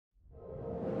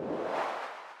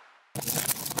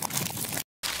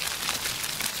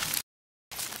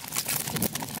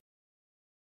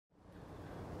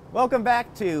Welcome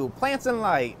back to Plants and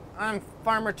Light. I'm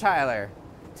Farmer Tyler.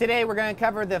 Today we're going to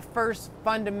cover the first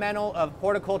fundamental of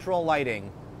horticultural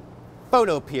lighting,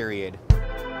 photoperiod.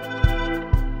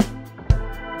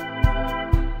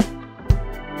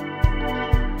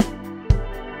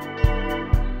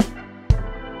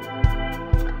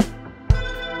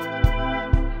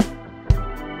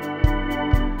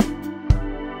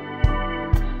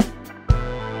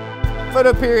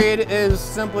 Photoperiod is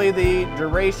simply the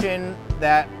duration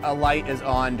that a light is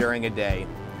on during a day.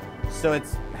 So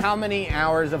it's how many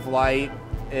hours of light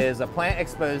is a plant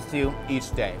exposed to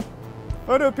each day.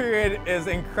 Photoperiod is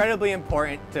incredibly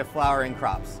important to flowering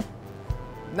crops.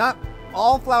 Not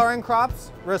all flowering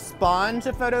crops respond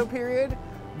to photoperiod,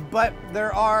 but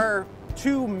there are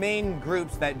two main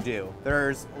groups that do.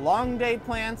 There's long day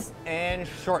plants and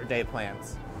short day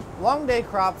plants. Long day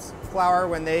crops flower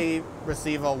when they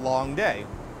receive a long day,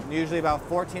 usually about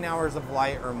 14 hours of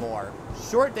light or more.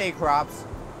 Short day crops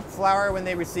flower when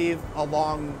they receive a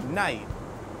long night.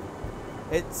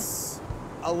 It's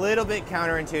a little bit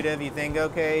counterintuitive. You think,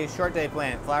 okay, short day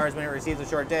plant flowers when it receives a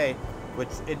short day, which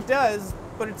it does,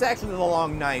 but it's actually the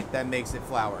long night that makes it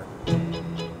flower.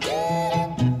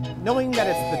 Knowing that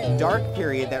it's the dark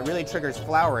period that really triggers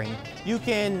flowering, you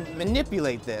can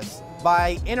manipulate this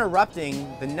by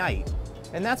interrupting the night.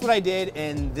 And that's what I did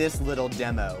in this little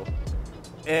demo.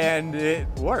 And it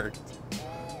worked.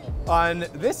 On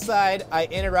this side, I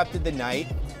interrupted the night,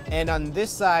 and on this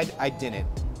side, I didn't.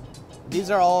 These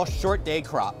are all short day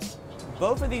crops.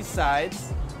 Both of these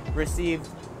sides received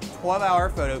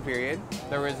 12-hour photoperiod.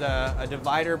 There was a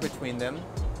divider between them.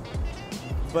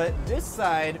 But this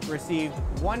side received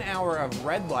 1 hour of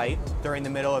red light during the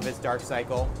middle of its dark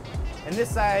cycle, and this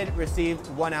side received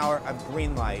 1 hour of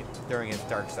green light during its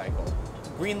dark cycle.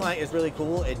 Green light is really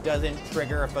cool. It doesn't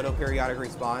trigger a photoperiodic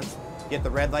response, yet the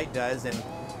red light does, and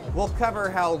we'll cover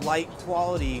how light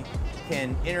quality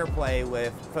can interplay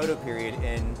with photoperiod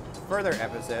in further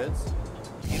episodes.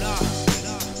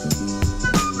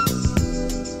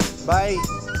 By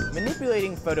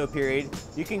manipulating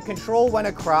photoperiod, you can control when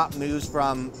a crop moves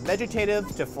from vegetative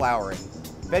to flowering.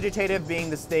 Vegetative being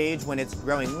the stage when it's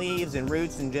growing leaves and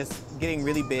roots and just getting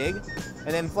really big, and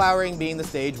then flowering being the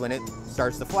stage when it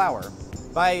starts to flower.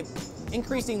 By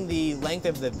increasing the length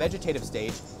of the vegetative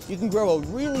stage, you can grow a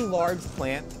really large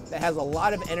plant that has a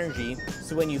lot of energy,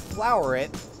 so when you flower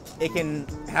it, it can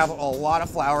have a lot of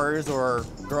flowers or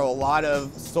grow a lot of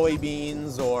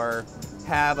soybeans or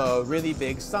have a really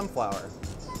big sunflower.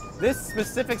 This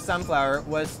specific sunflower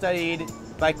was studied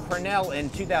by Cornell in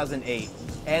 2008,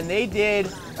 and they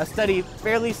did a study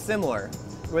fairly similar,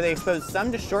 where they exposed some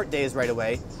to short days right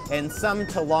away and some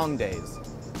to long days.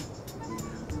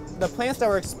 The plants that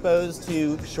were exposed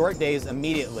to short days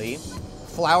immediately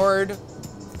flowered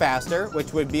faster,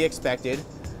 which would be expected,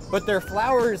 but their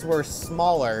flowers were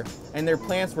smaller and their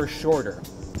plants were shorter.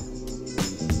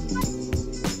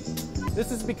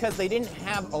 This is because they didn't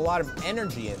have a lot of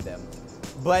energy in them,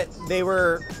 but they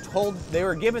were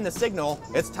given the signal,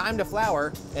 it's time to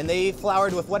flower, and they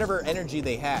flowered with whatever energy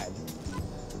they had.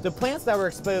 The plants that were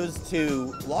exposed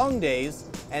to long days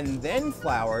and then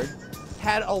flowered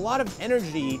had a lot of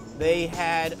energy they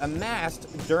had amassed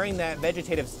during that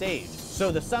vegetative stage.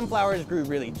 So the sunflowers grew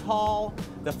really tall,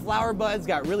 the flower buds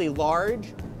got really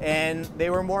large, and they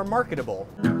were more marketable.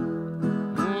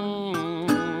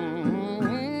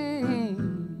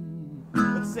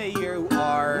 Let's say you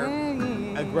are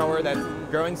a grower that's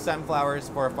growing sunflowers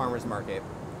for a farmer's market,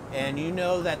 and you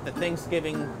know that the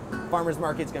Thanksgiving farmer's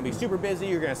market's gonna be super busy,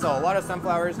 you're gonna sell a lot of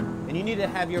sunflowers, and you need to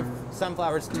have your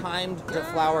sunflowers timed to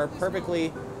flower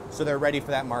perfectly so they're ready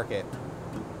for that market.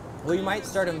 Well, you might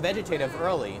start them vegetative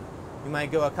early. You might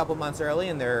go a couple months early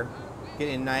and they're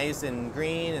getting nice and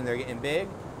green and they're getting big.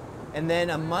 And then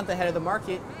a month ahead of the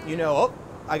market, you know, oh,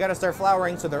 I gotta start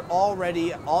flowering, so they're all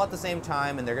ready, all at the same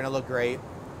time, and they're gonna look great.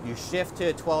 You shift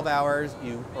to 12 hours,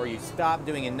 or you stop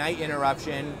doing a night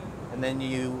interruption, and then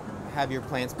you have your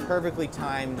plants perfectly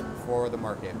timed for the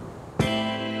market.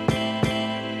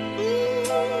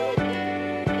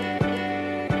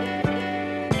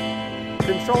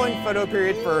 Controlling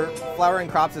photoperiod for flowering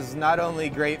crops is not only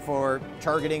great for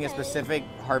targeting a specific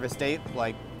harvest date,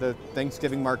 like the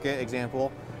Thanksgiving market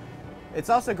example, it's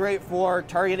also great for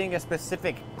targeting a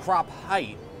specific crop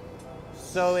height.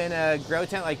 So in a grow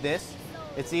tent like this,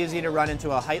 it's easy to run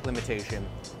into a height limitation,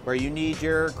 where you need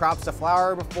your crops to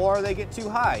flower before they get too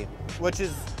high, which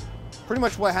is pretty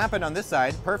much what happened on this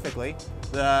side perfectly.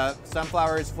 The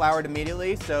sunflowers flowered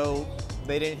immediately, so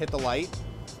they didn't hit the light.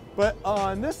 But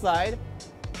on this side,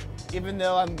 even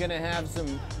though I'm gonna have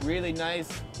some really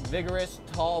nice, vigorous,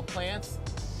 tall plants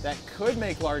that could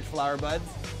make large flower buds,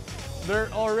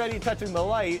 they're already touching the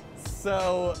light,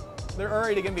 so they're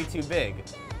already gonna be too big.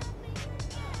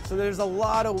 So there's a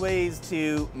lot of ways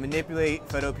to manipulate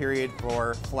photoperiod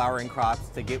for flowering crops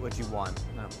to get what you want.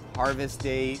 Harvest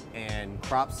date and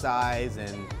crop size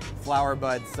and flower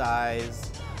bud size.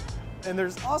 And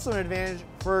there's also an advantage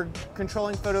for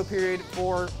controlling photoperiod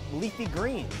for leafy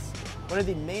greens. One of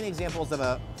the main examples of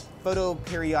a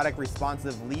photoperiodic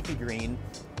responsive leafy green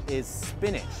is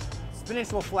spinach.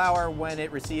 Spinach will flower when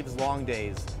it receives long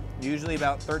days, usually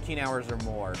about 13 hours or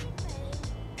more.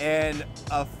 And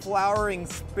a flowering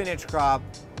spinach crop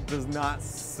does not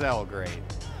sell great.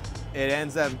 It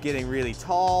ends up getting really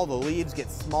tall, the leaves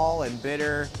get small and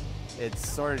bitter, it's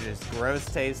sort of just gross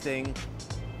tasting.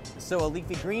 So a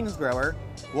leafy greens grower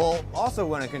will also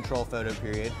want to control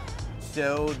photoperiod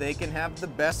so they can have the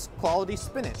best quality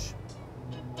spinach.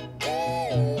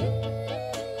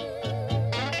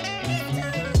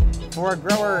 For a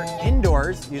grower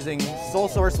indoors using sole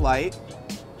source light,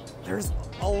 there's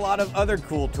a lot of other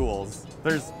cool tools.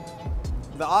 There's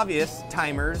the obvious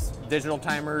timers, digital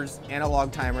timers,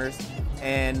 analog timers,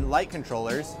 and light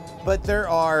controllers, but there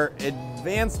are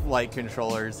advanced light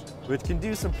controllers which can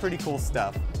do some pretty cool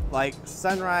stuff, like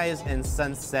sunrise and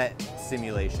sunset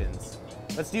simulations.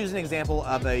 Let's use an example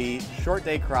of a short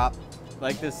day crop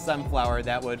like this sunflower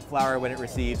that would flower when it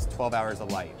receives 12 hours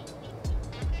of light.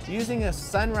 Using a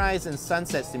sunrise and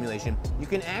sunset simulation, you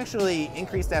can actually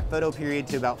increase that photoperiod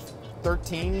to about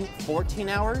 13, 14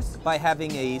 hours by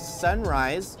having a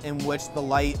sunrise in which the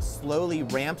light slowly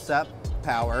ramps up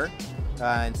power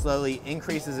and slowly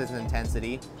increases its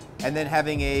intensity, and then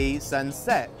having a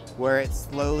sunset where it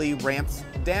slowly ramps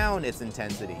down its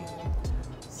intensity.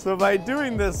 So by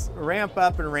doing this ramp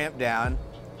up and ramp down,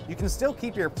 you can still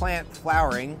keep your plant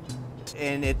flowering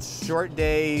in its short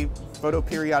day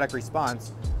photoperiodic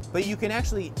response, but you can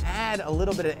actually add a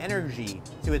little bit of energy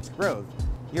to its growth.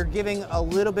 You're giving a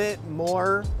little bit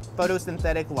more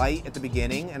photosynthetic light at the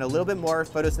beginning and a little bit more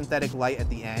photosynthetic light at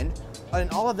the end. And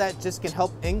all of that just can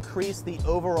help increase the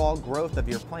overall growth of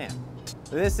your plant.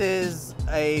 This is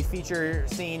a feature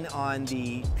seen on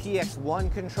the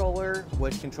PX1 controller,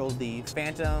 which controls the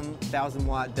Phantom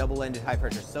 1000-watt double-ended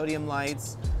high-pressure sodium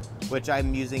lights, which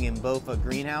I'm using in both a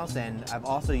greenhouse and I've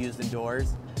also used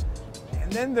indoors.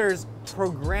 And then there's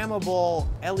programmable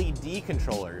LED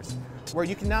controllers, where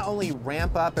you can not only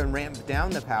ramp up and ramp down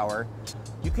the power,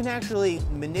 you can actually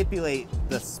manipulate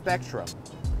the spectrum.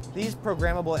 These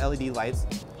programmable LED lights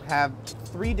have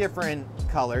 3 different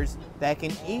colors that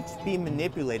can each be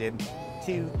manipulated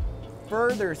to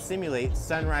further simulate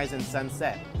sunrise and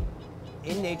sunset.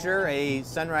 In nature, a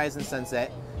sunrise and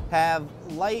sunset have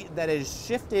light that is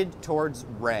shifted towards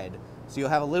red. So you'll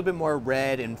have a little bit more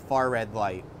red and far red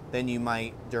light than you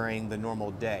might during the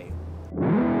normal day.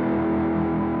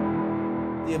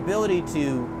 The ability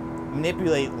to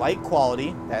manipulate light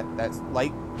quality, that's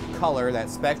light color, that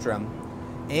spectrum,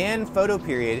 and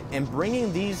photoperiod, and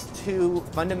bringing these 2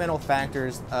 fundamental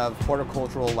factors of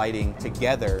horticultural lighting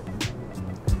together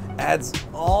adds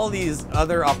all these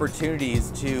other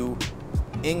opportunities to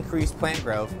increase plant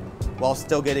growth while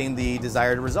still getting the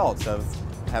desired results of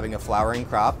having a flowering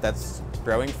crop that's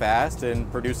growing fast and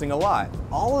producing a lot.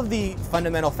 All of the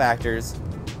fundamental factors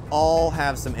all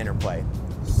have some interplay.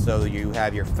 So you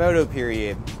have your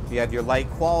photoperiod, you have your light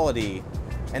quality,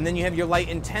 and then you have your light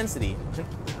intensity.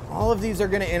 All of these are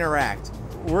going to interact.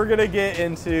 We're going to get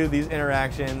into these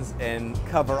interactions and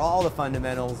cover all the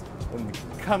fundamentals in the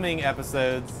coming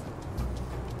episodes,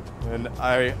 and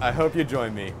I hope you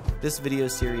join me. This video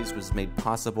series was made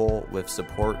possible with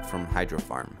support from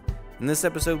Hydrofarm. In this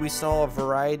episode, we saw a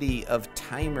variety of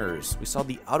timers. We saw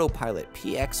the Autopilot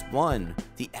PX1,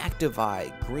 the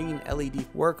Activi green LED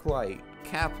work light,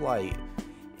 cap light,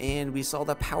 and we saw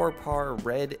the PowerPar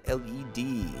red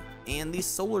LED and the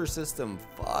Solar System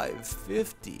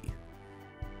 550.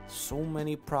 So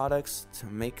many products to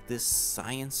make this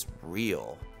science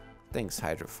real. Thanks,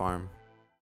 Hydrofarm.